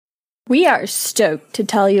We are stoked to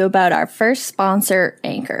tell you about our first sponsor,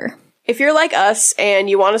 Anchor. If you're like us and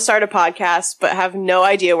you want to start a podcast but have no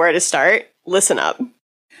idea where to start, listen up.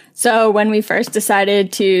 So when we first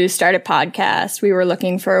decided to start a podcast, we were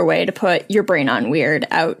looking for a way to put Your Brain on Weird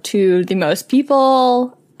out to the most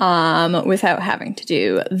people without having to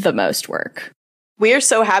do the most work. We are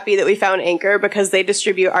so happy that we found Anchor because they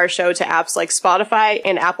distribute our show to apps like Spotify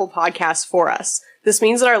and Apple Podcasts for us. This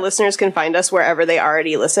means that our listeners can find us wherever they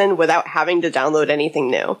already listen without having to download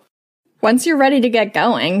anything new. Once you're ready to get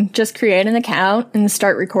going, just create an account and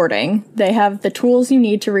start recording. They have the tools you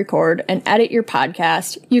need to record and edit your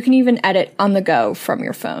podcast. You can even edit on the go from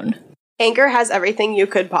your phone. Anchor has everything you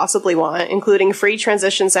could possibly want, including free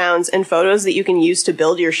transition sounds and photos that you can use to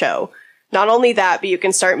build your show. Not only that, but you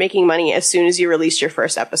can start making money as soon as you release your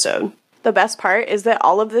first episode. The best part is that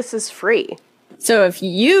all of this is free. So if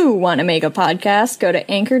you want to make a podcast, go to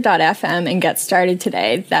anchor.fm and get started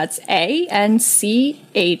today. That's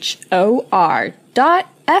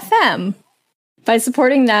ANCHOR.FM. By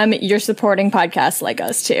supporting them, you're supporting podcasts like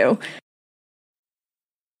us too.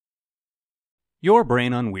 Your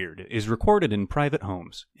Brain on Weird is recorded in private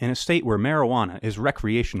homes in a state where marijuana is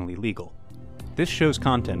recreationally legal. This show's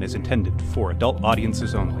content is intended for adult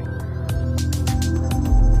audiences only.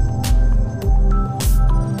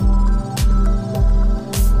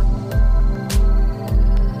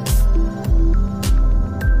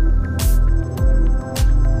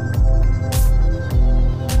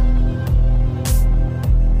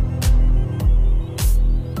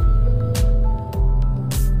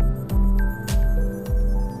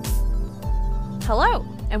 Hello,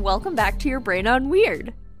 and welcome back to Your Brain on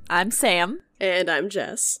Weird. I'm Sam. And I'm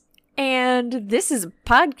Jess. And this is a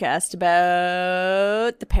podcast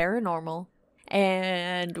about the paranormal.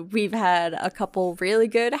 And we've had a couple really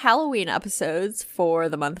good Halloween episodes for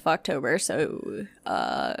the month of October, so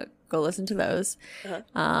go listen to those.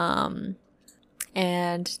 And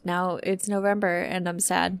now it's November, and I'm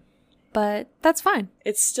sad. But that's fine.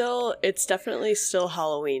 It's definitely still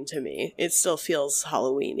Halloween to me. It still feels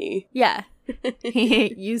Halloween-y. Yeah.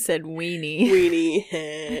 You said weenie.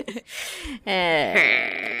 Weenie.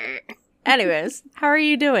 Anyways, how are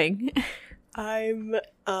you doing? I'm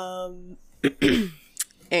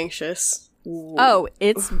anxious. Oh,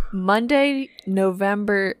 it's Monday,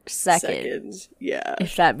 November 2nd. Yeah.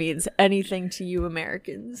 If that means anything to you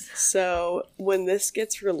Americans. So, when this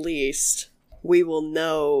gets released, we will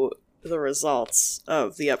know the results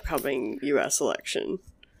of the upcoming US election.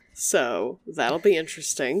 So, that'll be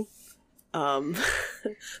interesting.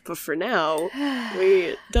 But for now,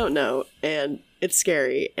 we don't know, and it's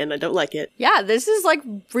scary, and I don't like it. Yeah, this is like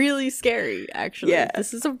really scary, actually. Yeah.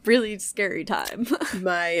 This is a really scary time.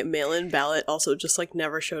 My mail-in ballot also just like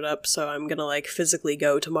never showed up, so I'm gonna like physically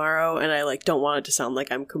go tomorrow, and I like don't want it to sound like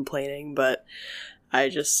I'm complaining, but I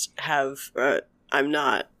just have, I'm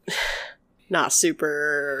not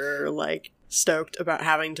super like stoked about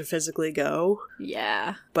having to physically go.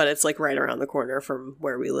 Yeah. But it's like right around the corner from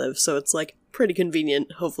where we live, so it's like pretty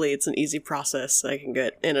convenient. Hopefully it's an easy process. I can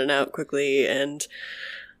get in and out quickly, and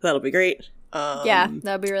that'll be great. Yeah,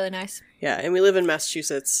 that'll be really nice. Yeah, and we live in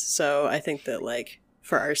Massachusetts, so I think that like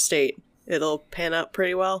for our state it'll pan out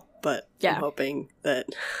pretty well, but yeah. I'm hoping that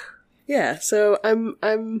yeah, so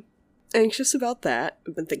I'm anxious about that.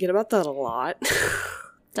 I've been thinking about that a lot.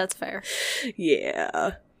 That's fair.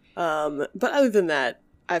 Yeah. But other than that,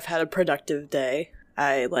 I've had a productive day.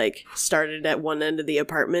 I, like, started at one end of the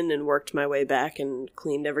apartment and worked my way back and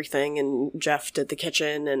cleaned everything, and Jeff did the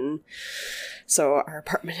kitchen, and so our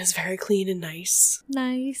apartment is very clean and nice.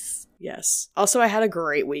 Nice. Yes. Also, I had a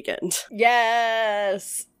great weekend.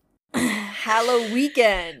 Yes!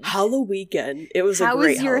 Hallow-weekend! Hallow-weekend. It was How a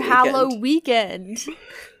great was your Hallow-weekend.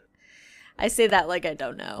 I say that like I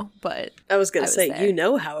don't know, but I was gonna say, there. you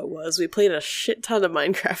know how it was. We played a shit ton of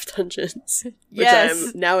Minecraft Dungeons, which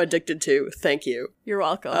Yes. I'm now addicted to. Thank you. You're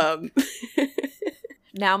welcome.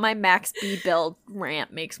 Now my Max B build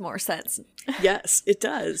rant makes more sense. Yes, it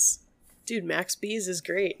does. Dude, Max B's is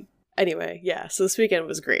great. Anyway, yeah, so this weekend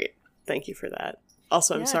was great. Thank you for that.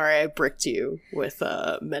 Also, I'm sorry I bricked you with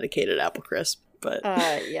medicated apple crisp, but...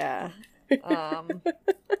 Yeah.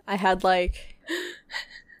 I had like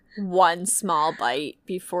one small bite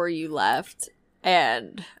before you left,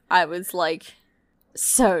 and I was like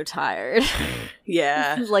so tired.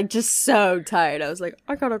 Yeah. Like just so tired. I was like,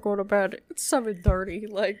 I gotta go to bed. It's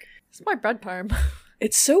 7:30. Like, it's my bedtime.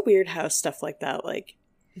 It's so weird how stuff like that, like,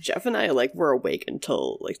 Jeff and I, like, were awake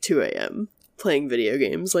until, like, 2 a.m. playing video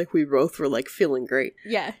games. Like, we both were, like, feeling great.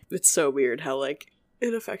 Yeah. It's so weird how, like,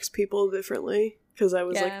 it affects people differently. because I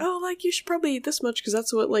was like, Yeah. oh, like, you should probably eat this much because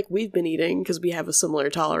that's what, like, we've been eating because we have a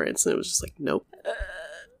similar tolerance. And it was just like, nope.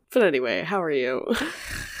 But anyway, how are you?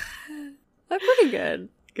 I'm pretty good.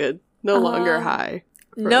 Good. No longer high.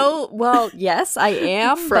 No, well, yes, I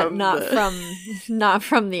am, but From not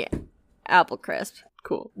from the apple crisp.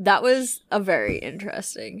 Cool. That was a very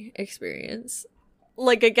interesting experience.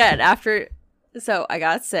 Like, again, so I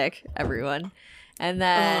got sick, everyone, and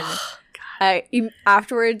then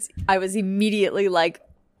afterwards I was immediately like,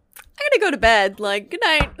 I gotta go to bed. Like, good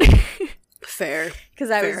night. Fair. Because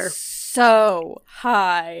I was so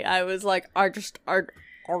high. I was like, I gotta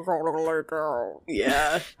let go.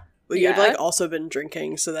 Yeah. Well, you'd, like, also been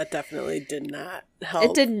drinking, so that definitely did not help.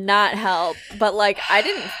 It did not help, but like I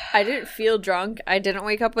didn't feel drunk. I didn't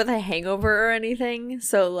wake up with a hangover or anything.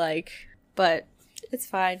 So like, but it's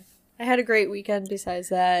fine. I had a great weekend besides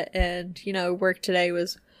that, and work today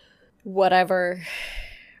was whatever.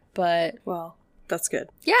 But Well, that's good.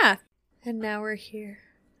 yeah, and now we're here,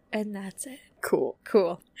 and that's it. Cool.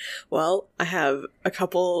 Cool. Well, I have a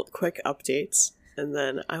couple quick updates, and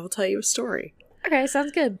then I will tell you a story. Okay,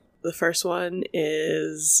 sounds good. The first one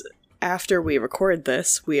is, after we record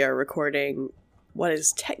this, we are recording what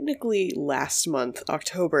is technically last month,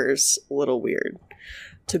 October's Little Weird,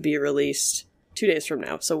 to be released 2 days from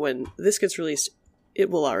now. So when this gets released,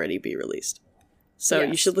 it will already be released. So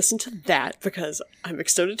you should listen to that, because I'm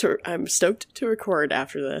stoked to record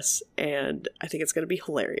after this, and I think it's going to be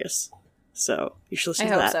hilarious. So you should listen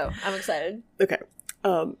to that. I hope so. I'm excited. Okay.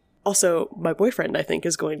 Also, my boyfriend, I think,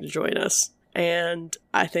 is going to join us, and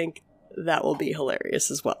I think that will be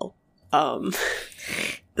hilarious as well.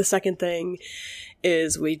 The second thing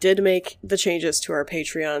is we did make the changes to our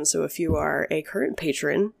Patreon, so if you are a current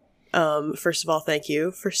patron, first of all, thank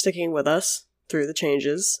you for sticking with us through the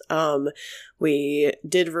changes. We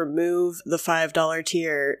did remove the $5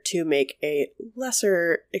 tier to make a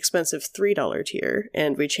lesser expensive $3 tier,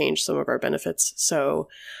 and we changed some of our benefits, so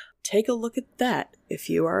take a look at that if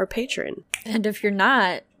you are a patron. And if you're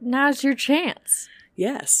not, now's your chance.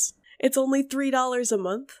 Yes. It's only $3 a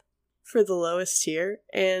month for the lowest tier,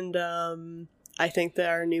 and I think that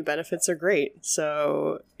our new benefits are great.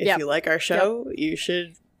 So if you like our show, you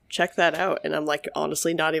should check that out. And I'm like,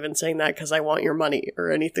 honestly, not even saying that because I want your money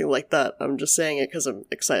or anything like that. I'm just saying it because I'm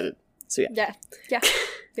excited. So yeah.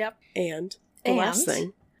 Yep. And the last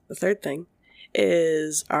thing, the third thing,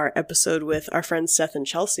 is our episode with our friends Seth and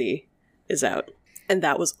Chelsea is out. And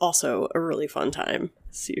that was also a really fun time.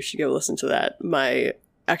 So you should go listen to that. My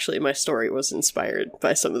story was inspired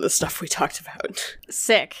by some of the stuff we talked about.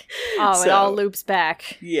 Sick. Oh, it all loops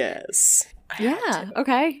back. Yes. Yeah.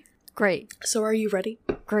 Okay. Great. So are you ready?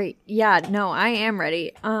 Great. Yeah, no, I am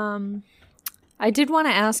ready. I did want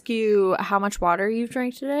to ask you how much water you've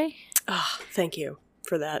drank today. Thank you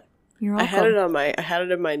for that. You're welcome. I had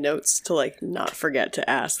it in my notes to like not forget to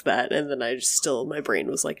ask that, and then my brain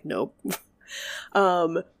was like, nope.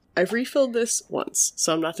 I've refilled this once,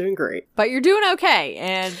 so I'm not doing great. But you're doing okay,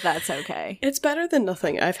 and that's okay. It's better than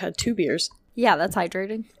nothing. I've had 2 beers. Yeah, that's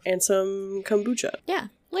hydrating. And some kombucha. Yeah,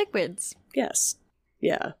 liquids. Yes.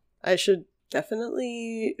 Yeah. I should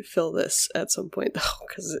definitely fill this at some point, though,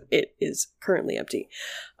 because it is currently empty.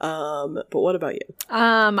 But what about you?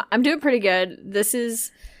 I'm doing pretty good. This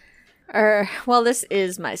is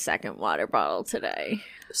my second water bottle today.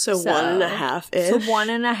 So 1.5-ish? So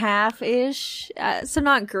 1.5-ish. So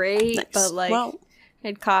not great, Nice. but like, well, I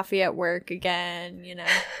had coffee at work again,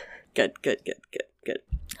 Good.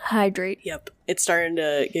 Hydrate. Yep. It's starting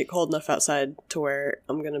to get cold enough outside to where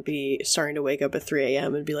I'm going to be starting to wake up at 3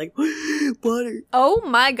 a.m. and be like, water. Oh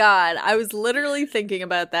my god, I was literally thinking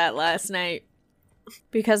about that last night.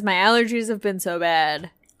 Because my allergies have been so bad.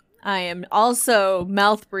 I am also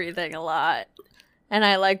mouth breathing a lot. And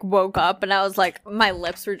I like woke up and I was like, my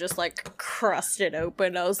lips were just like crusted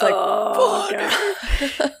open. I was like, God.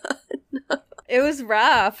 It was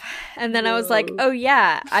rough. And then I was like, oh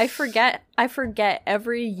yeah, I forget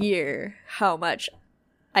every year how much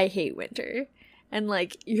I hate winter. And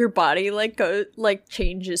like your body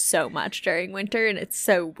changes so much during winter, and it's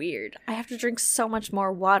so weird. I have to drink so much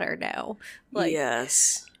more water now. Like,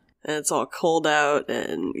 yes. And it's all cold out,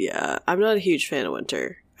 and yeah, I'm not a huge fan of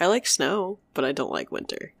winter. I like snow, but I don't like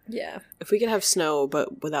winter. yeah. If we could have snow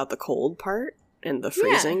but without the cold part and the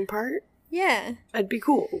freezing part, Yeah. I'd be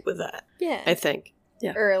cool with that. Yeah. I think.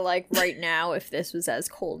 Yeah. Or like right now, if this was as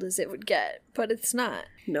cold as it would get, but it's not,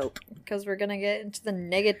 Nope. because we're gonna get into the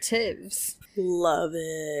negatives. Love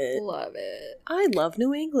it. Love it. I love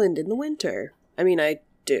New England in the winter. I mean, I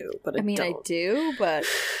do, but I don't. I do, but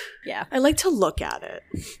yeah. I like to look at it.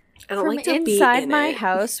 I don't From like to inside be in my it.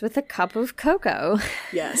 house with a cup of cocoa.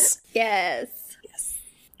 Yes. Yes.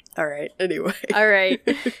 All right. Anyway. All right.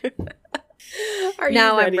 Are you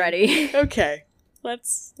Now ready? I'm ready. Okay.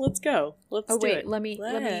 Let's go. Let's do wait, it. let me.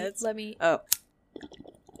 Oh.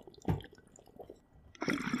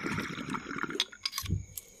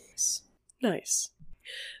 Nice.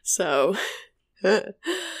 So,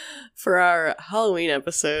 for our Halloween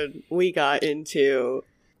episode, we got into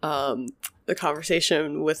the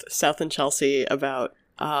conversation with Seth and Chelsea about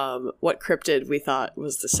what cryptid we thought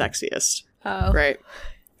was the sexiest. Oh. Right?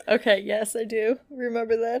 Okay, yes, I do.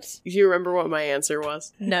 Remember that? Do you remember what my answer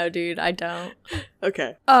was? No, dude, I don't.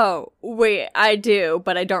 Okay. Oh, wait, I do,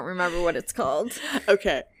 but I don't remember what it's called.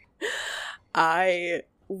 Okay. I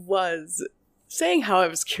was saying how I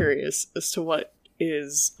was curious as to what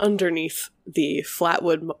is underneath the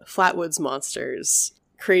Flatwoods Monster's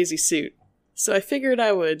crazy suit. So I figured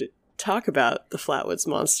I would talk about the Flatwoods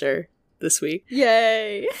Monster this week.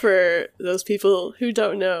 Yay! For those people who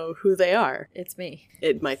don't know who they are. It's me.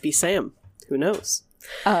 It might be Sam. Who knows?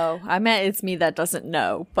 Oh, I meant it's me that doesn't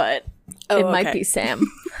know, but Oh, it might okay. be Sam.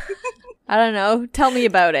 I don't know. Tell me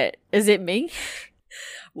about it. Is it me?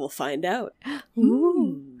 We'll find out.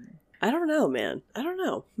 Ooh. I don't know, man. I don't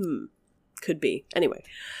know. Could be. Anyway.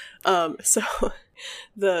 So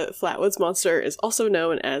the Flatwoods Monster is also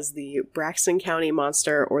known as the Braxton County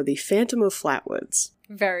Monster or the Phantom of Flatwoods.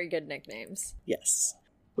 Very good nicknames. Yes.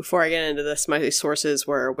 Before I get into this, my sources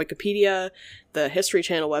were Wikipedia, the History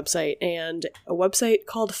Channel website, and a website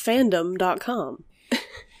called fandom.com.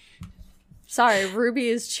 Sorry, Ruby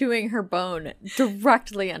is chewing her bone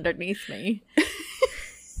directly underneath me.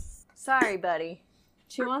 Sorry, buddy.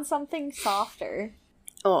 Chew on something softer.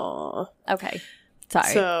 Aww. Okay.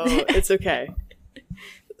 Sorry. So, it's okay.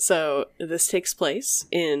 So, this takes place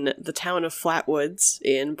in the town of Flatwoods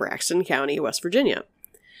in Braxton County, West Virginia.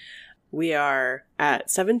 We are at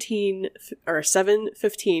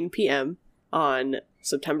 7:15 p.m. on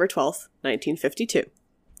September 12th, 1952.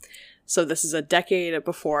 So this is a decade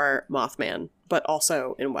before Mothman, but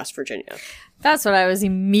also in West Virginia. That's what I was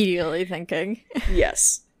immediately thinking.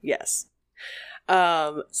 Yes.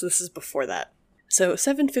 So this is before that. So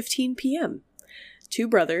 7:15 p.m. Two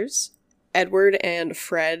brothers, Edward and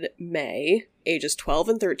Fred May, ages 12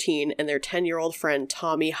 and 13, and their 10-year-old friend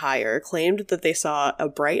Tommy Heyer claimed that they saw a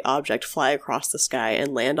bright object fly across the sky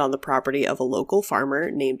and land on the property of a local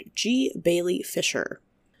farmer named G. Bailey Fisher.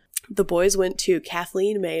 The boys went to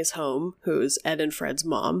Kathleen May's home, who's Ed and Fred's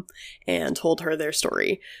mom, and told her their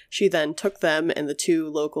story. She then took them and two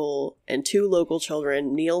local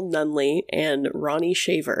children, Neil Nunley and Ronnie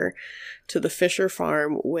Shaver, to the Fisher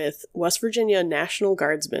farm with West Virginia National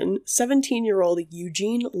Guardsman, 17-year-old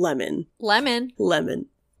Eugene Lemon. Lemon.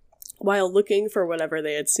 While looking for whatever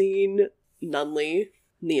they had seen, Neil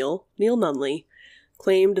Nunley,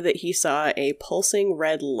 claimed that he saw a pulsing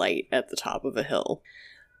red light at the top of a hill.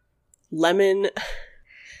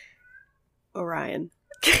 Orion.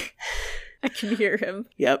 I can hear him.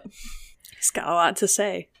 Yep. He's got a lot to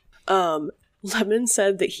say. Lemon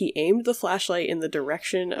said that he aimed the flashlight in the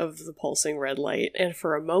direction of the pulsing red light, and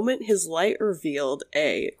for a moment his light revealed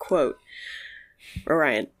a, quote,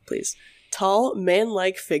 Orion, please, tall,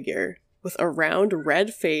 man-like figure with a round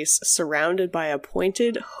red face surrounded by a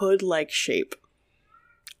pointed hood-like shape.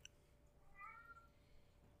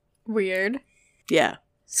 Weird. Yeah.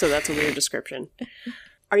 So that's a weird description.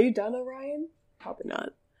 Are you done, Orion? Probably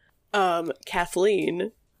not.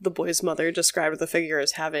 Kathleen, the boy's mother, described the figure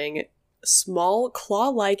as having small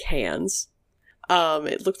claw-like hands.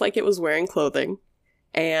 It looked like it was wearing clothing,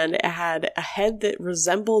 and it had a head that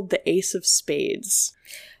resembled the Ace of Spades.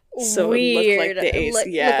 So weird. It looked like the ace. Like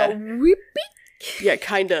yeah. a whippy. Yeah,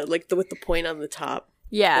 kind of like with the point on the top.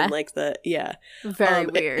 Yeah. And like Very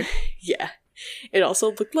weird. Yeah. It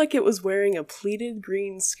also looked like it was wearing a pleated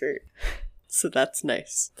green skirt. So that's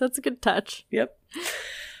nice. That's a good touch. Yep.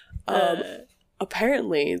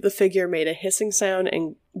 Apparently, the figure made a hissing sound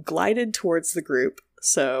and glided towards the group.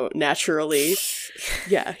 So naturally,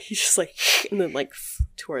 yeah, he just like, and then like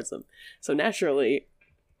towards them. So naturally,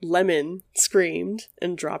 Lemon screamed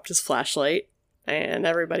and dropped his flashlight, and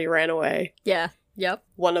everybody ran away. Yeah. Yep.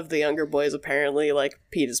 One of the younger boys apparently like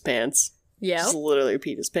peed his pants. Yeah. Just literally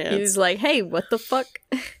peed his pants. He was like, hey, what the fuck?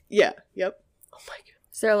 Yeah. Yep. Oh my god.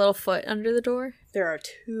 Is there a little foot under the door? There are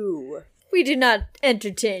two. We do not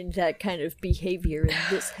entertain that kind of behavior in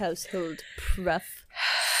this household, Prof.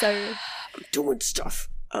 Sir. I'm doing stuff.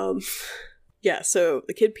 Yeah, so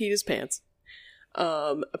the kid peed his pants.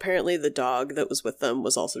 Apparently the dog that was with them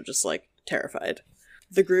was also just, like, terrified.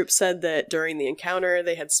 The group said that during the encounter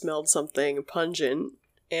they had smelled something pungent,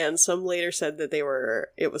 and some later said that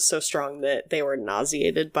it was so strong that they were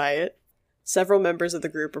nauseated by it. Several members of the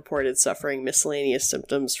group reported suffering miscellaneous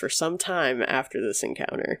symptoms for some time after this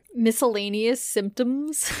encounter. Miscellaneous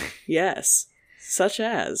symptoms? Yes, such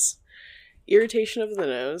as irritation of the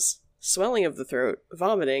nose, swelling of the throat,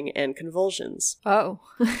 vomiting, and convulsions. Oh.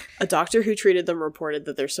 A doctor who treated them reported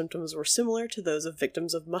that their symptoms were similar to those of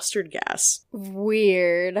victims of mustard gas.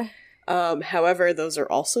 Weird. However, those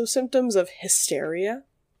are also symptoms of hysteria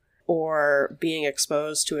or being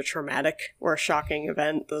exposed to a traumatic or shocking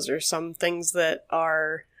event. Those are some things that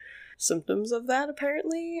are symptoms of that,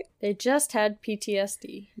 apparently. They just had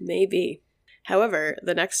PTSD. Maybe. However,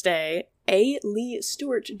 the next day, A. Lee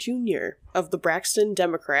Stewart Jr. of the Braxton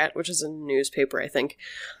Democrat, which is a newspaper, I think,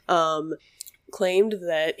 claimed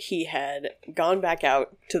that he had gone back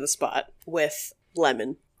out to the spot with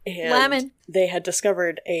Lemon. And they had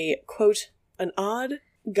discovered a, quote, an odd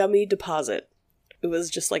gummy deposit. It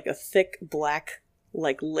was just like a thick black,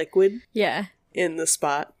 like, liquid. Yeah. In the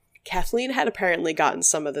spot. Kathleen had apparently gotten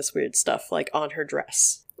some of this weird stuff, like, on her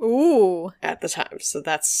dress. Ooh. At the time. So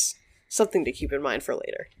that's something to keep in mind for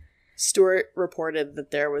later. Stewart reported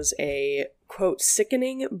that there was a, quote,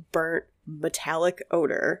 sickening, burnt, metallic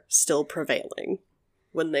odor still prevailing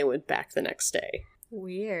when they went back the next day.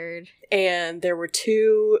 Weird. And there were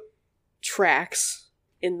 2 tracks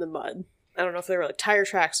in the mud. I don't know if they were like tire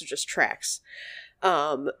tracks or just tracks.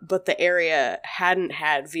 But the area hadn't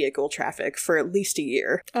had vehicle traffic for at least a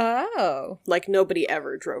year. Oh. Like, nobody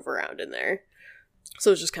ever drove around in there.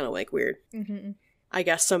 So it was just kind of, like, weird. Mm-hmm. I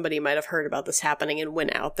guess somebody might have heard about this happening and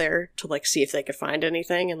went out there to, like, see if they could find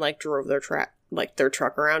anything and, like, drove their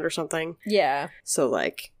truck around or something. Yeah. So,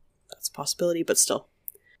 like, that's a possibility, but still.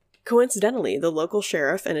 Coincidentally, the local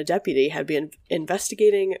sheriff and a deputy had been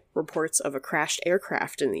investigating reports of a crashed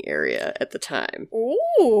aircraft in the area at the time.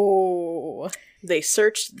 Ooh. They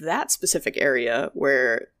searched that specific area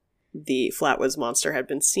where the Flatwoods Monster had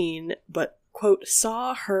been seen, but, quote,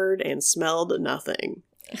 saw, heard, and smelled nothing.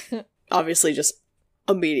 Obviously just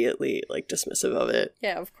immediately, like, dismissive of it.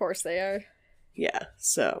 Yeah, of course they are. Yeah,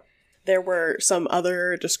 so there were some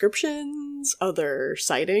other descriptions, other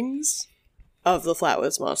sightings of the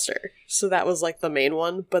Flatwoods Monster. So that was, like, the main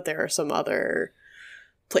one, but there are some other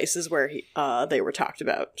places where they were talked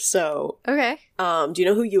about. So, okay. Do you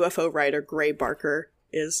know who UFO writer Gray Barker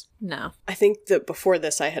is? No. I think that before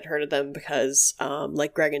this I had heard of them because,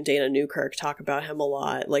 like, Greg and Dana Newkirk talk about him a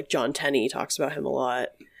lot. Like, John Tenney talks about him a lot.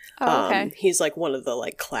 Oh, okay. He's, like, one of the,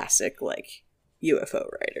 like, classic, like, UFO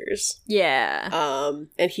writers. Yeah.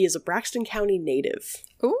 And he is a Braxton County native.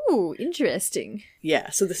 Ooh, interesting.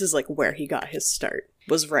 Yeah, so this is, like, where he got his start,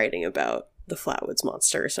 was writing about the Flatwoods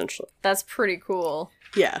Monster, essentially. That's pretty cool.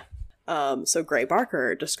 Yeah. So Gray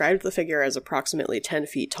Barker described the figure as approximately 10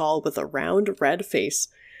 feet tall with a round red face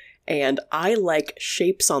and eye-like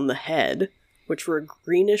shapes on the head, which were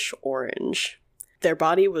greenish-orange. Their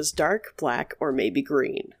body was dark black or maybe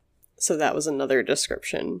green. So that was another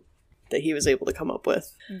description that he was able to come up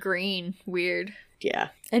with. Green. Weird. Yeah.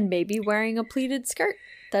 And maybe wearing a pleated skirt.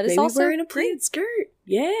 That is maybe also wearing a pleated skirt.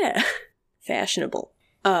 Yeah. Fashionable.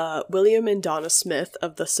 William and Donna Smith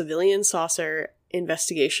of the Civilian Saucer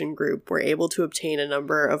Investigation Group were able to obtain a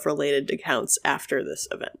number of related accounts after this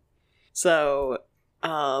event. So,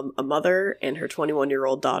 a mother and her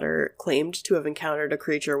 21-year-old daughter claimed to have encountered a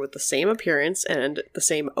creature with the same appearance and the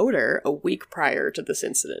same odor a week prior to this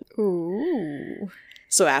incident. Ooh.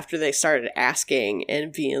 So after they started asking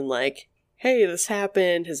and being like, hey, this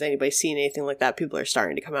happened, has anybody seen anything like that? People are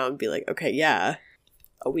starting to come out and be like, okay, yeah,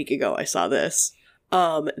 a week ago I saw this.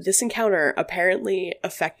 This encounter apparently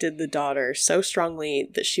affected the daughter so strongly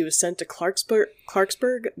that she was sent to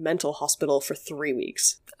Clarksburg Mental Hospital for 3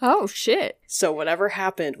 weeks. Oh, shit. So whatever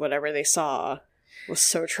happened, whatever they saw, was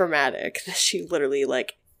so traumatic that she literally,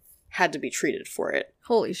 like, had to be treated for it.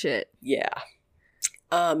 Holy shit. Yeah.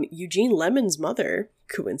 Eugene Lemon's mother,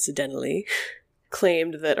 coincidentally,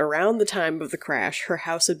 claimed that around the time of the crash, her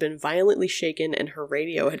house had been violently shaken and her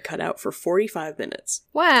radio had cut out for 45 minutes.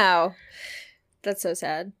 Wow. That's so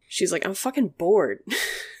sad. She's like, I'm fucking bored.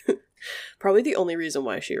 Probably the only reason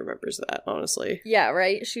why she remembers that, honestly. Yeah,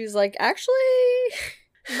 right? She's like, actually,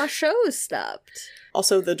 my show stopped.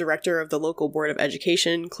 Also, the director of the local board of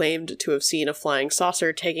education claimed to have seen a flying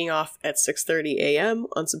saucer taking off at 6:30 a.m.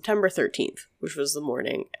 on September 13th, which was the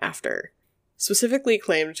morning after. Specifically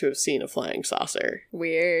claimed to have seen a flying saucer.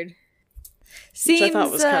 Weird. Which I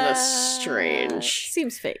thought was kind of strange.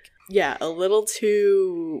 Seems fake. Yeah, a little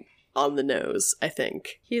too on the nose, I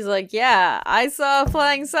think. He's like, yeah, I saw a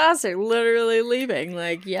flying saucer literally leaving.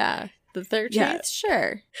 Like, yeah, the 13th? Yeah.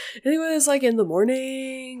 Sure. And it was, like, in the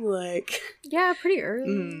morning, like... Yeah, pretty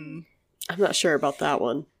early. I'm not sure about that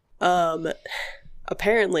one.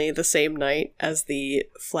 Apparently, the same night as the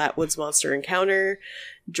Flatwoods Monster encounter,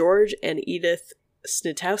 George and Edith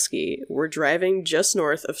Snitowski were driving just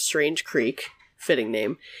north of Strange Creek, fitting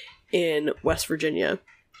name, in West Virginia.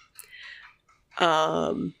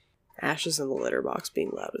 Ashes in the litter box being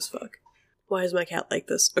loud as fuck. Why is my cat like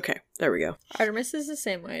this? Okay, there we go. Artemis is the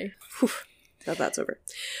same way. Whew, now that's over.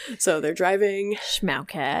 So they're driving...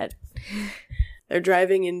 Schmaucat. They're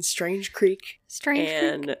driving in Strange Creek.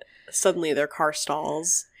 Strange Creek. Suddenly their car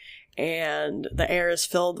stalls. And the air is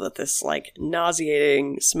filled with this, like,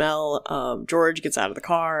 nauseating smell. George gets out of the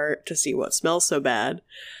car to see what smells so bad.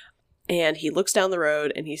 And he looks down the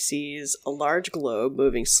road and he sees a large globe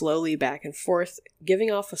moving slowly back and forth,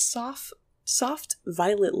 giving off a soft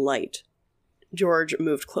violet light. George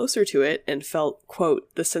moved closer to it and felt,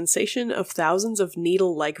 quote, the sensation of thousands of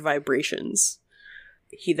needle-like vibrations.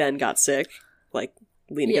 He then got sick, like,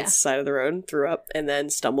 leaned against the side of the road, threw up, and then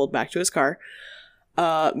stumbled back to his car.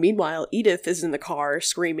 Meanwhile, Edith is in the car,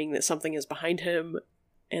 screaming that something is behind him,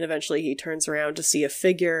 and eventually he turns around to see a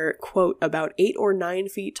figure, quote, about 8 or 9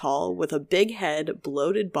 feet tall, with a big head,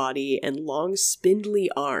 bloated body, and long, spindly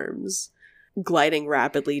arms, gliding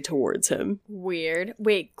rapidly towards him. Weird.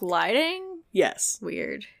 Wait, gliding? Yes.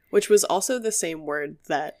 Weird. Which was also the same word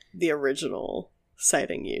that the original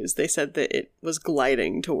sighting used. They said that it was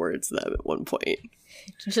gliding towards them at one point.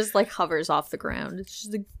 It just, like, hovers off the ground. It's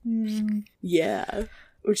just like... Yeah.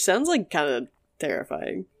 Which sounds, like, kind of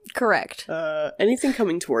terrifying. Correct. Anything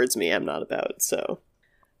coming towards me, I'm not about, so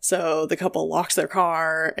the couple locks their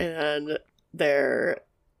car, and they're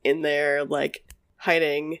in there, like,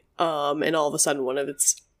 hiding, and all of a sudden one of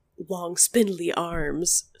its long, spindly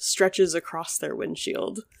arms stretches across their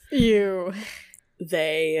windshield. Ew.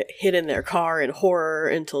 They hid in their car in horror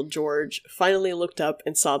until George finally looked up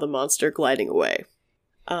and saw the monster gliding away.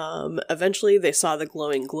 Eventually, they saw the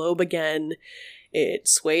glowing globe again. It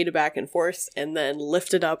swayed back and forth and then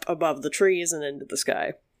lifted up above the trees and into the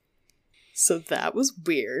sky. So that was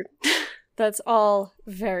weird. That's all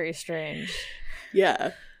very strange.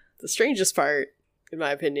 Yeah. The strangest part, in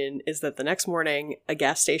my opinion, is that the next morning, a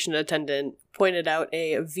gas station attendant pointed out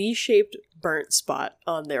a V-shaped burnt spot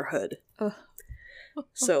on their hood.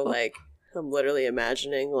 So, like, I'm literally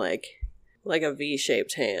imagining, like a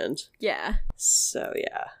V-shaped hand. Yeah. So,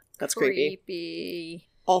 yeah. That's creepy. Creepy.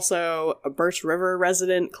 Also, a Birch River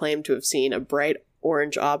resident claimed to have seen a bright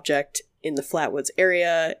orange object in the Flatwoods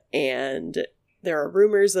area, and there are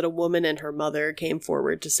rumors that a woman and her mother came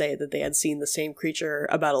forward to say that they had seen the same creature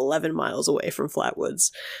about 11 miles away from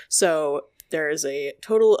Flatwoods. So, there is a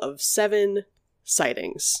total of 7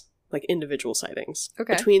 sightings, like individual sightings,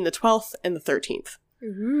 between the 12th and the 13th.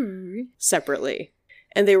 Ooh. Separately.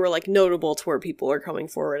 And they were, like, notable to where people are coming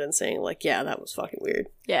forward and saying, like, yeah, that was fucking weird.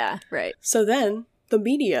 Yeah, right. So then, the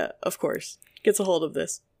media, of course, gets a hold of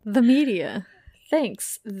this. The media.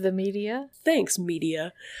 Thanks, the media. Thanks,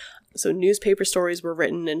 media. So newspaper stories were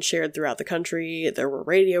written and shared throughout the country. There were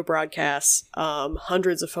radio broadcasts.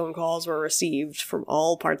 Hundreds of phone calls were received from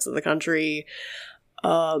all parts of the country.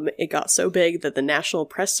 It got so big that the National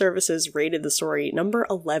Press Services rated the story number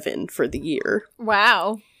 11 for the year.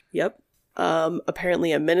 Wow. Yep.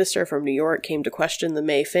 Apparently a minister from New York came to question the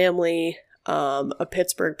May family. A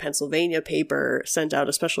Pittsburgh, Pennsylvania paper sent out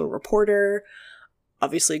a special reporter.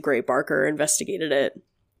 Obviously, Gray Barker investigated it,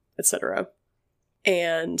 etc.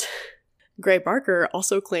 And Gray Barker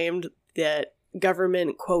also claimed that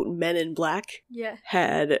government, quote, men in black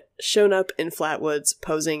had shown up in Flatwoods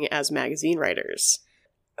posing as magazine writers.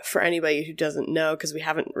 For anybody who doesn't know, because we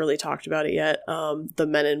haven't really talked about it yet, the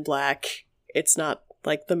Men in Black, it's not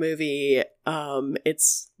like the movie,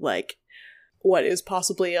 it's like what is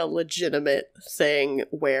possibly a legitimate thing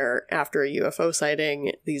where after a UFO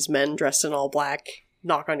sighting, these men dressed in all black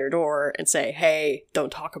knock on your door and say, hey,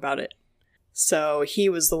 don't talk about it. So he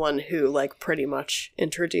was the one who, like, pretty much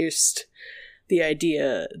introduced the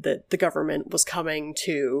idea that the government was coming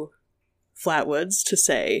to Flatwoods to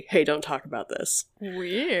say, hey, don't talk about this.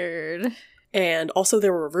 Weird. And also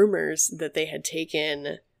there were rumors that they had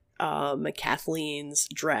taken Kathleen's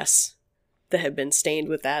dress that had been stained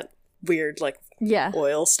with that weird, like,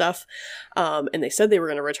 oil stuff. And they said they were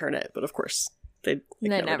going to return it, but of course they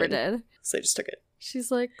never did. So they just took it.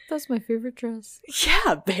 She's like, that's my favorite dress.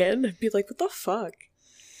 Yeah, man. I'd be like, what the fuck?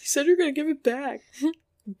 You said you were going to give it back.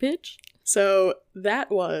 Bitch. So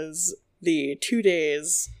that was the 2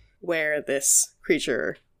 days where this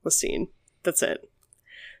creature was seen. That's it.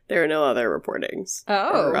 There are no other reportings.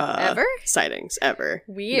 Oh, ever? Sightings, ever.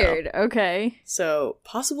 Weird. No. Okay. So,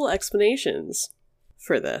 possible explanations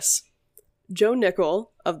for this. Joe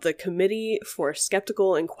Nickel of the Committee for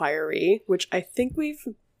Skeptical Inquiry, which I think we've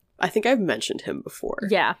I think I've mentioned him before.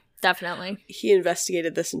 Yeah, definitely. He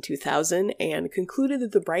investigated this in 2000 and concluded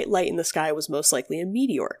that the bright light in the sky was most likely a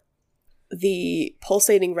meteor. The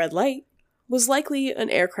pulsating red light was likely an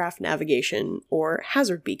aircraft navigation or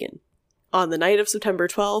hazard beacon. On the night of September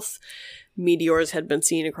 12th, meteors had been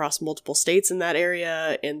seen across multiple states in that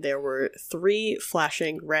area, and there were 3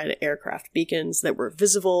 flashing red aircraft beacons that were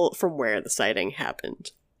visible from where the sighting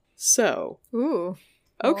happened. So, Ooh.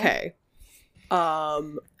 okay.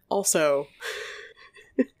 Also,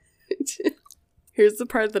 here's the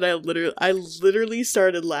part that I literally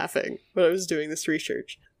started laughing when I was doing this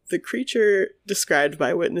research. The creature described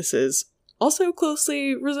by witnesses also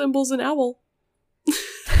closely resembles an owl.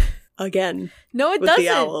 Again. No, it with doesn't. The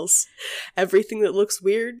owls. Everything that looks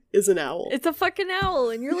weird is an owl. It's a fucking owl,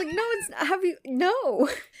 and you're like, no, it's not.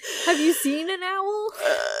 Have you seen an owl?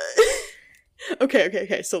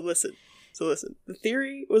 Okay. So listen. The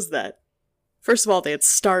theory was that, first of all, they had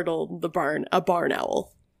startled a barn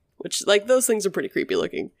owl, which, like, those things are pretty creepy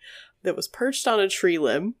looking, that was perched on a tree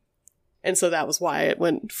limb, and so that was why it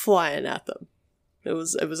went flying at them. It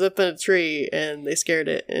was up in a tree, and they scared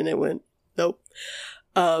it, and it went, nope.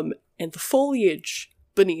 And the foliage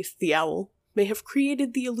beneath the owl may have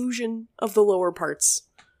created the illusion of the lower parts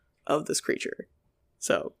of this creature.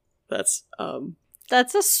 So, that's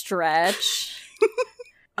a stretch.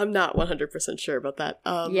 I'm not 100% sure about that.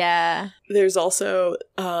 Yeah. There's also,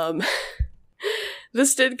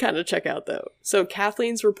 this did kind of check out, though. So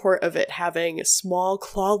Kathleen's report of it having small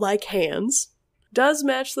claw-like hands does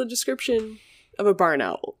match the description of a barn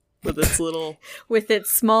owl with its with its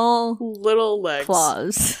small legs.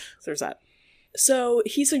 Claws. There's that. So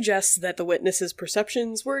he suggests that the witnesses'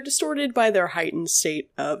 perceptions were distorted by their heightened state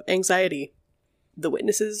of anxiety. The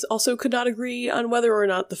witnesses also could not agree on whether or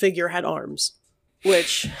not the figure had arms.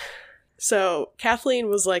 So Kathleen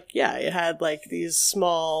was like, yeah, it had, like, these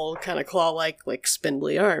small, kind of claw-like, like,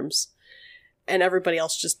 spindly arms. And everybody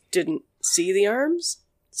else just didn't see the arms.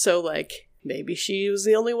 So, like, maybe she was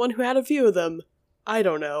the only one who had a view of them. I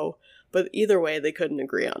don't know. But either way, they couldn't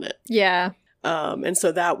agree on it. Yeah. And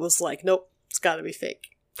so that was like, nope, it's gotta be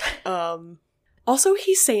fake. Also,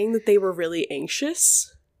 he's saying that they were really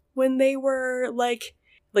anxious when they were, like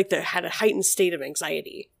they had a heightened state of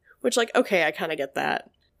anxiety. Which, like, okay, I kind of get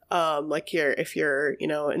that. Like, if you're,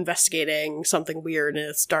 investigating something weird and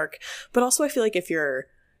it's dark. But also, I feel like if you're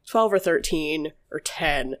 12 or 13 or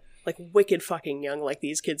 10, like, wicked fucking young like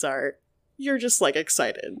these kids are, you're just, like,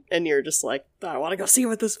 excited. And you're just like, oh, I want to go see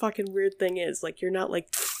what this fucking weird thing is. Like, you're not,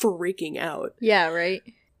 like, freaking out. Yeah, right?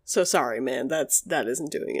 So sorry, man, that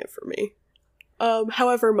isn't doing it for me.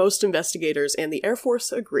 However, most investigators and the Air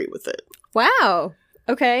Force agree with it. Wow.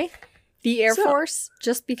 Okay. The Air Force,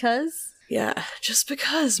 just because? Yeah, just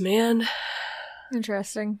because, man.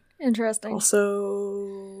 Interesting.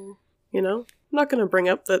 Also, I'm not going to bring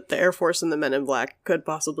up that the Air Force and the Men in Black could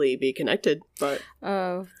possibly be connected, but...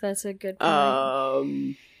 Oh, that's a good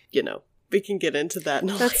point. We can get into that in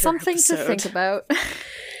a That's something episode. to think about.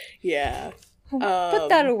 Yeah. Put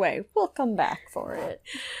that away. We'll come back for it.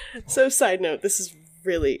 So, side note, this is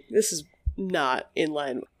not in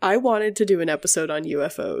line. I wanted to do an episode on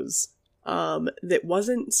UFOs that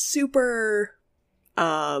wasn't super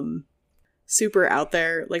out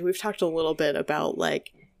there. Like, we've talked a little bit about,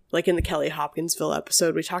 like in the Kelly Hopkinsville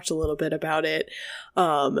episode, we talked a little bit about it.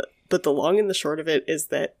 But the long and the short of it is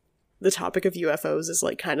that the topic of UFOs is,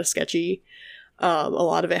 like, kind of sketchy. A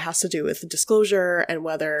lot of it has to do with disclosure and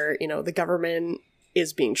whether, the government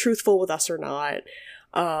is being truthful with us or not.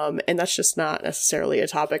 And that's just not necessarily a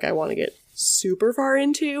topic I want to get super far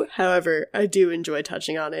into. However, I do enjoy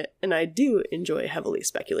touching on it, and I do enjoy heavily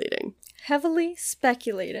speculating.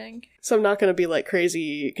 So I'm not going to be, like,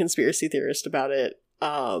 crazy conspiracy theorist about it.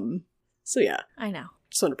 So yeah. I know.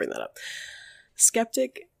 Just want to bring that up.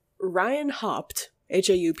 Skeptic Ryan Haupt,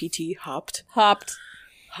 H-A-U-P-T, Haupt.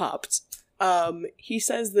 He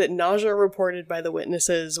says that nausea reported by the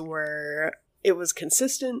witnesses it was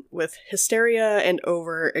consistent with hysteria and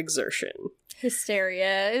overexertion.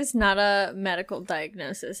 Hysteria is not a medical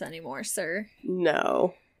diagnosis anymore, sir.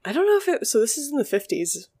 No. I don't know if so this is in the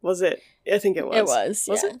 50s, was it? I think it was. It was,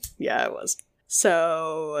 Was it? Yeah, it was.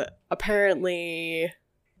 So, apparently,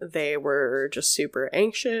 they were just super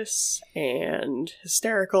anxious and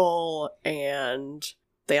hysterical, and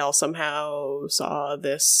they all somehow saw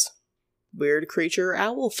this weird creature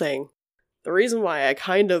owl thing. The reason why I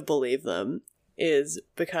kind of believe them is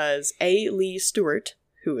because A. Lee Stewart,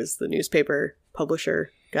 who is the newspaper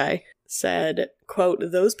publisher guy, said, quote,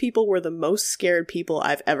 "Those people were the most scared people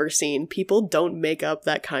I've ever seen. People don't make up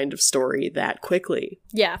that kind of story that quickly."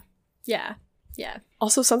 Yeah. Yeah.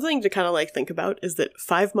 Also, something to kind of like think about is that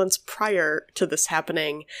 5 months prior to this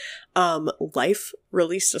happening, Life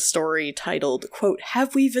released a story titled, quote,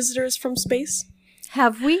 "Have we visitors from space?"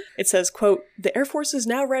 Have we? It says, quote, "The Air Force is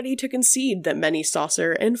now ready to concede that many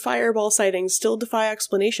saucer and fireball sightings still defy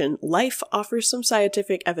explanation. Life offers some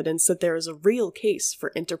scientific evidence that there is a real case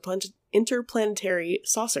for interplanetary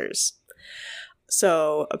saucers."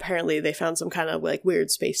 So apparently they found some kind of like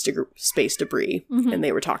weird space debris, and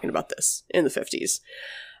they were talking about this in the 50s.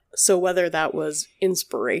 So whether that was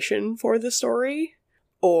inspiration for the story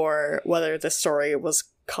or whether the story was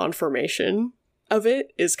confirmation of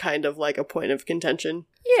it is kind of like a point of contention.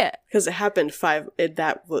 Yeah. Because it happened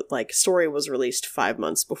story was released 5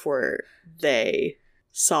 months before they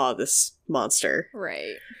saw this monster.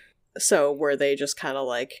 Right. So were they just kind of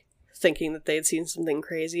like thinking that they'd seen something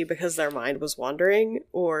crazy because their mind was wandering?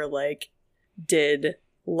 Or like, did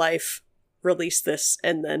Life release this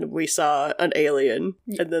and then we saw an alien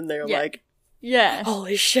and then they're like, yeah,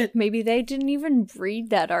 holy shit. Maybe they didn't even read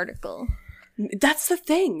that article. That's the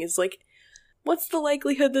thing, is like, what's the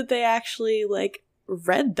likelihood that they actually like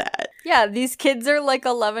read that? Yeah, these kids are like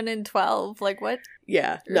 11 and 12. Like, what?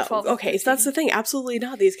 Yeah, Or no. 12 and Okay, so that's the thing. Absolutely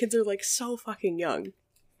not. These kids are like so fucking young.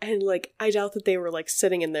 And like, I doubt that they were like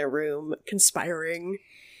sitting in their room conspiring,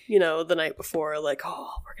 you know, the night before, like,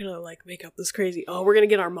 oh, we're gonna like make up this crazy, oh, we're gonna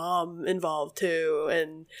get our mom involved too,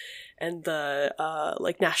 and the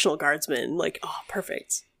like National Guardsmen, like, oh,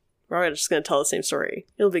 perfect. We're just gonna tell the same story.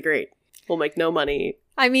 It'll be great. We'll make no money.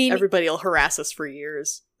 I mean, Everybody will harass us for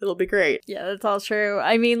years. It'll be great. yeah, that's all true.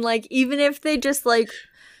 I mean, like, even if they just like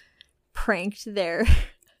pranked their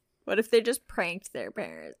what if they just pranked their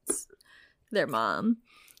parents, their mom?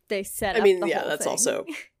 They set up the whole that's thing. also,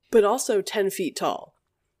 but also 10 feet tall.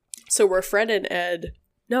 So were Fred and Ed,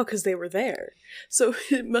 no, because they were there. So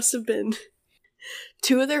it must have been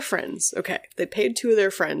two of their friends. Okay, they paid two of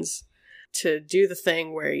their friends to do the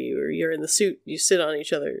thing where you're in the suit, you sit on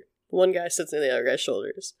each other. One guy sits on the other guy's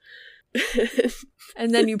shoulders.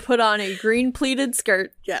 And then you put on a green pleated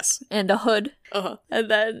skirt Yes. and a hood. Uh-huh.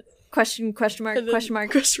 And then question mark, And then question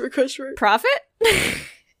mark. Question mark. Profit?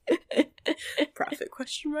 Profit,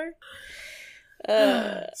 question mark.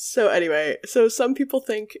 So anyway, so some people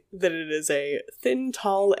think that it is a thin,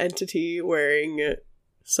 tall entity wearing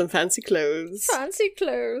some fancy clothes. Fancy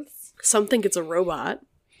clothes. Some think it's a robot.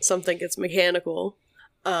 Some think it's mechanical.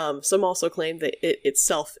 Some also claim that it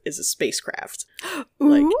itself is a spacecraft.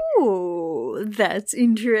 Like, Ooh, that's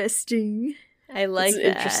interesting. I like it's an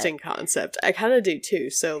that. interesting concept. I kind of do too.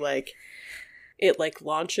 So like, it like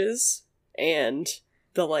launches and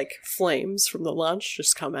the like flames from the launch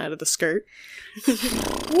just come out of the skirt.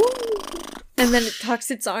 And then it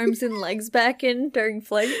tucks its arms and legs back in during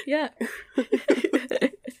flight. Yeah.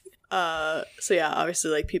 So yeah,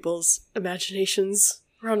 obviously like people's imaginations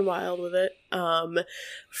run wild with it.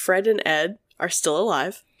 Fred and Ed are still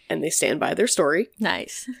alive and they stand by their story.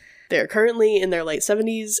 Nice. They are currently in their late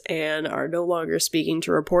 70s and are no longer speaking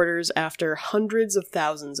to reporters after hundreds of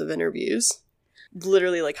thousands of interviews.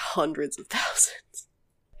 Literally like hundreds of thousands.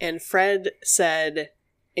 And Fred said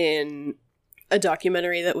in a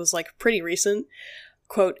documentary that was like pretty recent,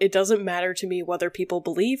 quote, "It doesn't matter to me whether people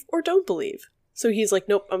believe or don't believe." So he's like,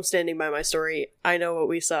 nope, I'm standing by my story. I know what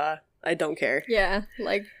we saw. I don't care. Yeah,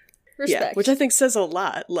 like, respect. Yeah, which I think says a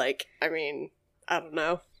lot. Like, I mean, I don't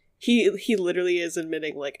know. He literally is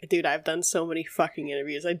admitting, like, dude, I've done so many fucking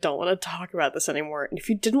interviews. I don't want to talk about this anymore. And if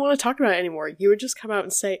you didn't want to talk about it anymore, you would just come out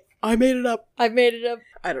and say, I made it up. I made it up.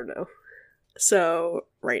 I don't know. So,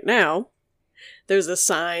 right now, there's a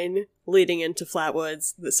sign leading into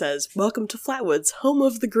Flatwoods that says, "Welcome to Flatwoods, home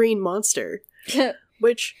of the green monster."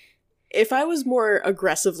 Which, if I was more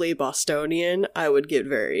aggressively Bostonian, I would get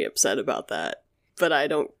very upset about that. But I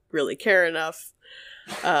don't really care enough.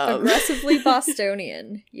 Aggressively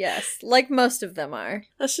Bostonian. Yes, like most of them are.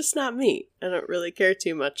 That's just not me. I don't really care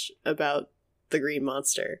too much about the green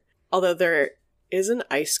monster. Although there is an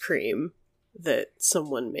ice cream that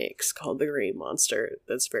someone makes called the Green Monster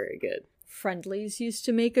that's very good. Friendlies used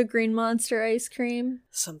to make a green monster ice cream.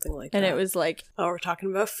 Something like And that. it was like, oh, we're talking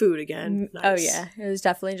about food again. Nice. oh yeah, it was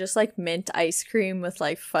definitely just like mint ice cream with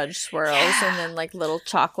like fudge swirls and then like little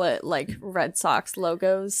chocolate like Red Sox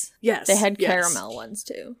logos. Yes. They had yes. caramel ones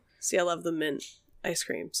too. See, I love the mint ice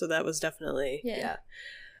cream, so that was definitely, Yeah. yeah.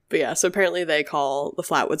 But yeah, so apparently they call the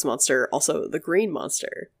Flatwoods Monster also the Green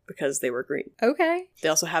Monster because they were green. Okay. They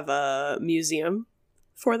also have a museum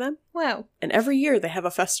for them. Wow. And every year they have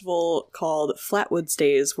a festival called Flatwoods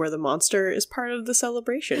Days where the monster is part of the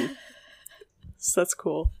celebration. So that's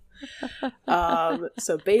cool.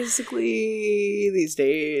 So basically, these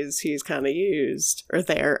days, he's kind of used, or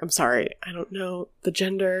there, I'm sorry, I don't know the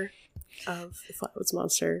gender of the Flatwoods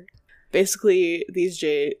Monster. Basically, these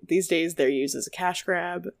days, they're used as a cash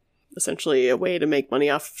grab, essentially a way to make money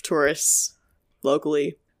off of tourists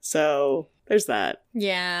locally. So, there's that.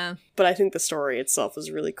 Yeah. But I think the story itself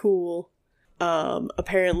is really cool.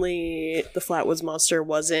 Apparently, the Flatwoods Monster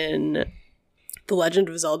was in The Legend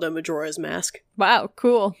of Zelda Majora's Mask. Wow,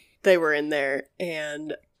 cool. They were in there,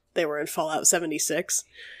 and they were in Fallout 76,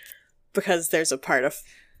 because there's a part of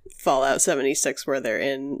Fallout 76 where they're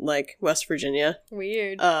in, like, West Virginia.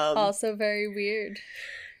 Weird. Also very weird.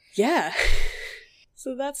 Yeah.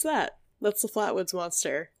 So that's that. That's the Flatwoods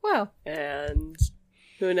Monster. Wow. And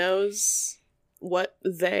who knows what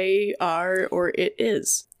they are or it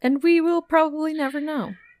is. And we will probably never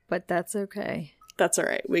know, but that's okay. That's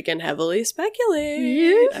alright. We can heavily speculate.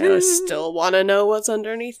 Yoo-hoo. I still want to know what's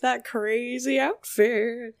underneath that crazy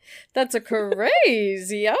outfit. That's a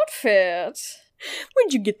crazy outfit.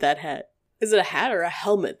 Where'd you get that hat? Is it a hat or a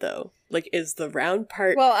helmet, though? Like, is the round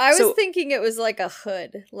part... Well, I was thinking it was like a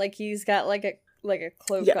hood. Like he's got like a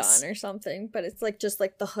cloak Yes. on or something, but it's like just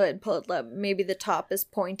like the hood pulled up. Maybe the top is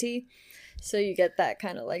pointy, so you get that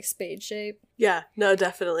kind of like spade shape. Yeah, no,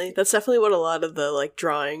 definitely. That's definitely what a lot of the, like,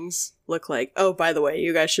 drawings look like. Oh, by the way,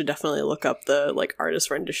 you guys should definitely look up the, like,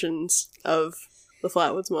 artist renditions of the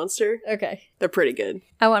Flatwoods Monster. Okay. They're pretty good.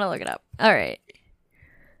 I want to look it up. All right.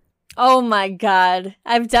 Oh my god.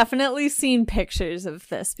 I've definitely seen pictures of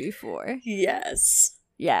this before. Yes.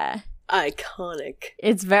 Yeah. Iconic.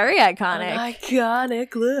 It's very iconic. An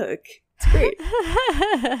iconic look. It's great.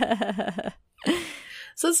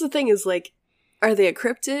 So that's the thing is, like, are they a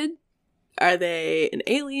cryptid? Are they an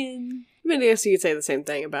alien? I mean, I guess you could say the same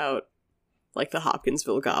thing about, like, the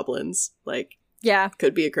Hopkinsville goblins. Like, Yeah.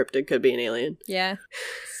 could be a cryptid, could be an alien. Yeah.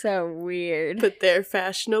 So weird. But they're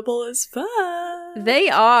fashionable as fuck. They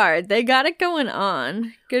are. They got it going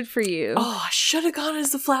on. Good for you. Oh, I should have gone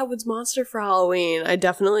as the Flatwoods Monster for Halloween. I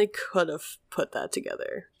definitely could have put that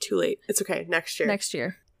together. Too late. It's okay. Next year. Next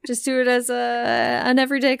year. Just do it as an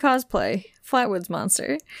everyday cosplay. Flatwoods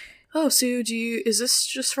Monster. Oh, so is this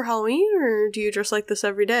just for Halloween, or do you dress like this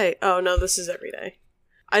every day? Oh, no, this is every day.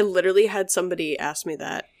 I literally had somebody ask me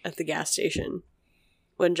that at the gas station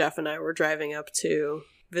when Jeff and I were driving up to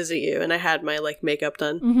visit you, and I had my, like, makeup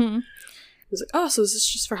done. Mm-hmm. I was like, oh, so is this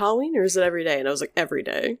just for Halloween, or is it every day? And I was like, every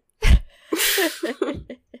day.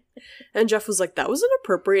 And Jeff was like, that was an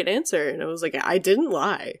appropriate answer. And I was like, I didn't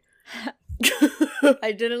lie.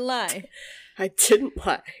 I didn't lie. I didn't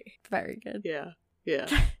lie. Very good. Yeah.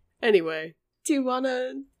 Anyway, do you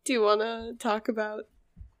wanna talk about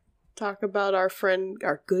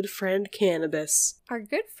our good friend Cannabis? Our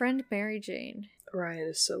good friend Mary Jane. Ryan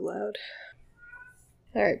is so loud.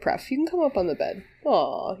 All right, Pref, you can come up on the bed.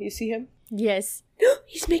 Aw, you see him? Yes.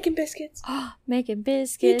 He's making biscuits. Making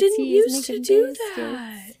biscuits. He didn't He's used to making do biscuits.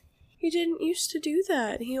 that. He didn't used to do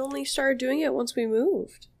that. He only started doing it once we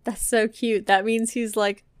moved. That's so cute. That means he's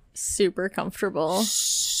like super comfortable.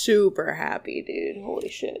 Super happy, dude. Holy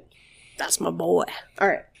shit. That's my boy. All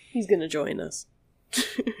right, he's gonna join us.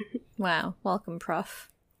 Wow. Welcome, Prof.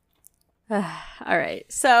 All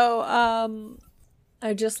right. So,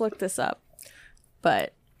 I just looked this up,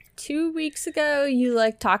 but 2 weeks ago, you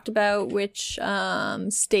like talked about which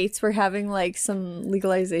states were having like some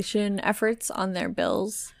legalization efforts on their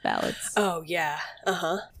ballots. Oh yeah.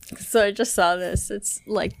 So I just saw this. It's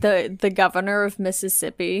like the governor of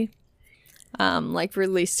Mississippi, like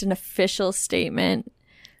released an official statement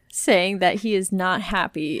saying that he is not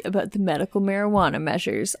happy about the medical marijuana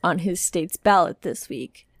measures on his state's ballot this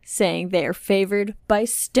week, saying they are favored by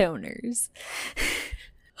stoners.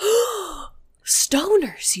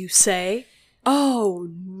 Stoners, you say? Oh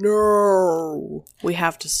no. We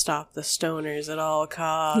have to stop the stoners at all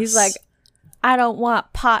costs. He's like, I don't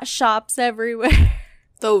want pot shops everywhere.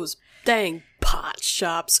 Those dang pot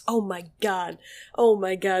shops. Oh my god.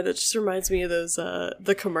 That just reminds me of those,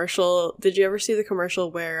 the commercial. Did you ever see the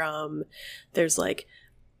commercial where, there's like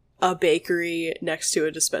a bakery next to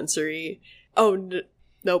a dispensary? Oh,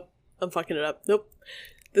 nope. I'm fucking it up. Nope.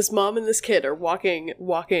 This mom and this kid are walking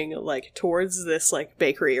like towards this like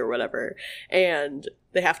bakery or whatever, and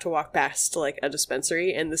they have to walk past like a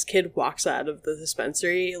dispensary, and this kid walks out of the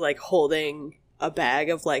dispensary like holding a bag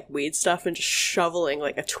of like weed stuff and just shoveling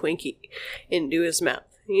like a Twinkie into his mouth.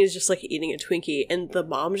 He's just like eating a Twinkie, and the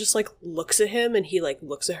mom just like looks at him, and he like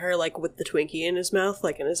looks at her like with the Twinkie in his mouth,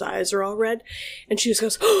 like, and his eyes are all red, and she just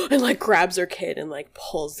goes and like grabs her kid and like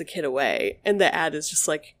pulls the kid away, and the ad is just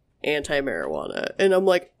like, anti-marijuana. And I'm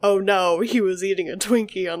like, oh no, he was eating a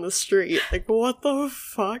Twinkie on the street. Like, what the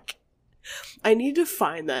fuck? I need to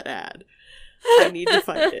find that ad. I need to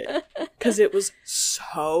find it. Because it was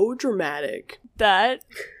so dramatic.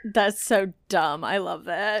 That's so dumb. I love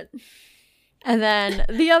that. And then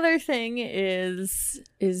the other thing is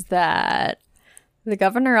that the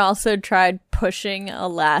governor also tried pushing a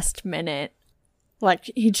last minute,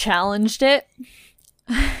 like he challenged it,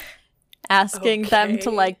 asking them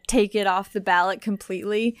to like take it off the ballot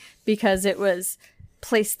completely because it was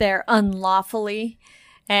placed there unlawfully.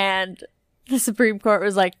 And the Supreme Court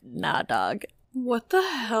was like, nah, dog. What the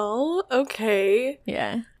hell? Okay.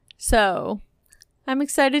 Yeah. So I'm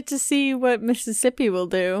excited to see what Mississippi will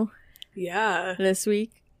do. Yeah. This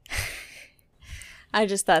week. I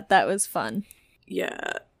just thought that was fun.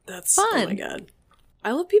 Yeah. That's fun. Oh my god.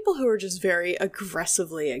 I love people who are just very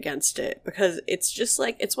aggressively against it because it's just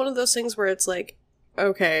like, it's one of those things where it's like,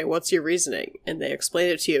 okay, what's your reasoning? And they explain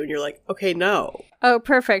it to you and you're like, okay, no. Oh,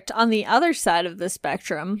 perfect. On the other side of the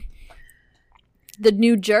spectrum, the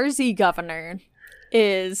New Jersey governor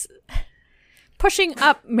is pushing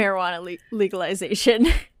up marijuana legalization.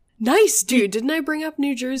 Nice, dude. Didn't I bring up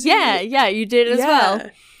New Jersey? Yeah, you did as well.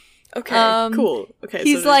 Okay, cool. Okay,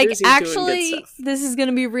 he's so like, Jersey's doing actually, good stuff. this is going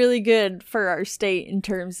to be really good for our state in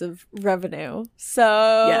terms of revenue.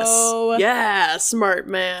 So yeah, smart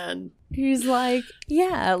man. He's like,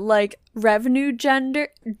 yeah, like revenue gender,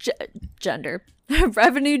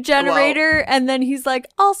 revenue generator, and then he's like,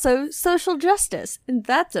 also social justice, and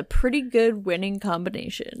that's a pretty good winning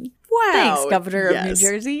combination. Wow, thanks, Governor of New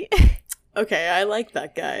Jersey. Okay, I like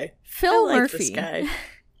that guy. Phil I like Murphy. This guy.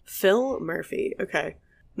 Phil Murphy. Okay,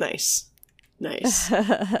 nice. That's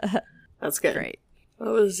good. Great.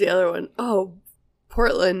 What was the other one? Oh,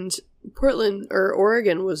 Portland or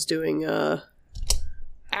Oregon was doing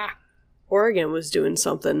Oregon was doing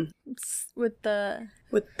something with the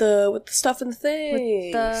stuff and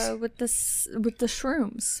things. with the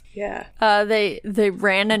shrooms. Yeah. They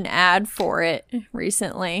ran an ad for it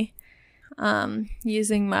recently,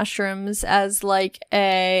 using mushrooms as like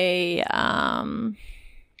a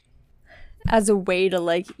way to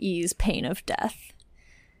like ease pain of death.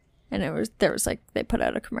 And there was like, they put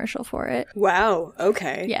out a commercial for it. Wow.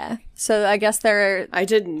 Okay. Yeah. So I guess I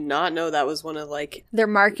did not know that was one of like they're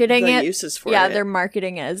marketing the it. uses for it. Yeah, they're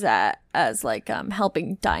marketing it as like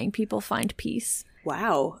helping dying people find peace.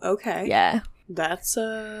 Wow. Okay. Yeah. That's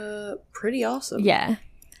pretty awesome. Yeah.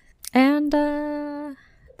 And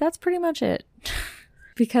that's pretty much it.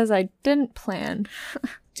 Because I didn't plan.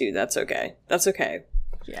 Dude, that's okay. That's okay.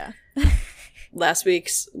 Yeah. Last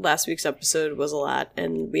week's episode was a lot,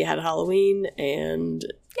 and we had Halloween, and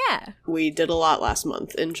yeah, we did a lot last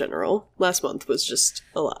month in general. Last month was just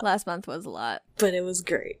a lot. But it was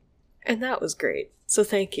great. And that was great. So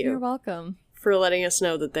thank you. You're welcome. For letting us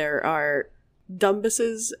know that there are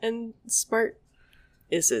dumbesses and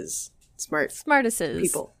smartisses. Smartisses.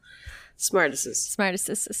 People. Smartisses.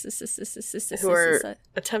 Who are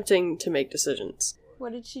attempting to make decisions.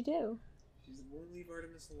 What did she do? She won't leave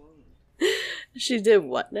Artemis alone. She did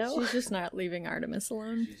what now? She's just not leaving Artemis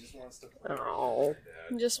alone. She just wants to play. Oh.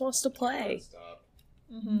 She just wants to play.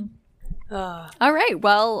 Mm-hmm. All right.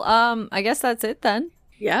 Well, I guess that's it then.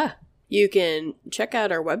 Yeah. You can check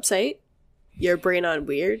out our website,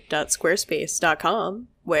 yourbrainonweird.squarespace.com,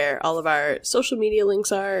 where all of our social media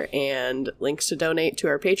links are, and links to donate to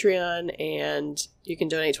our Patreon, and you can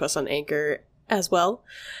donate to us on Anchor as well.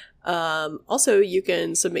 Also, you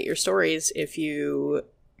can submit your stories if you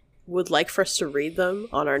would like for us to read them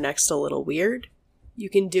on our next A Little Weird. You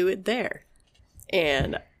can do it there.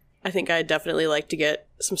 And I think I'd definitely like to get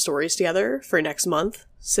some stories together for next month,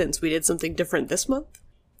 since we did something different this month.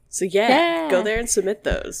 So yeah, go there and submit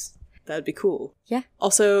those. That'd be cool. Yeah.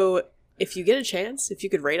 Also, if you get a chance, if you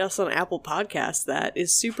could rate us on Apple Podcasts, that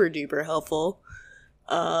is super duper helpful.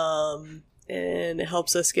 And it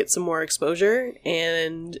helps us get some more exposure,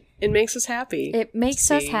 and it makes us happy. It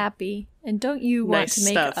makes us happy. And don't you want to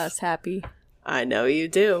make us happy? I know you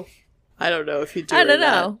do. I don't know if you do. I don't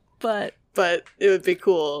know, but it would be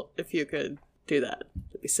cool if you could do that.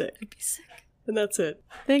 It'd be sick. And that's it.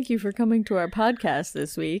 Thank you for coming to our podcast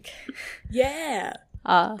this week. Yeah.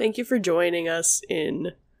 Thank you for joining us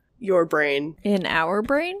in your brain. In our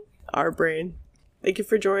brain? Our brain. Thank you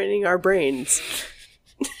for joining our brains.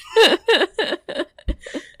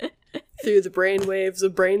 Through the brainwaves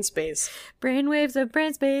of brain space. Brainwaves of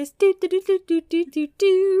brain space. Do do do do do do do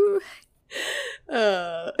do.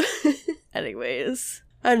 Anyways,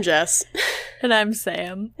 I'm Jess. And I'm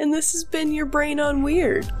Sam. And this has been Your Brain on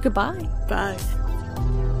Weird. Goodbye. Bye.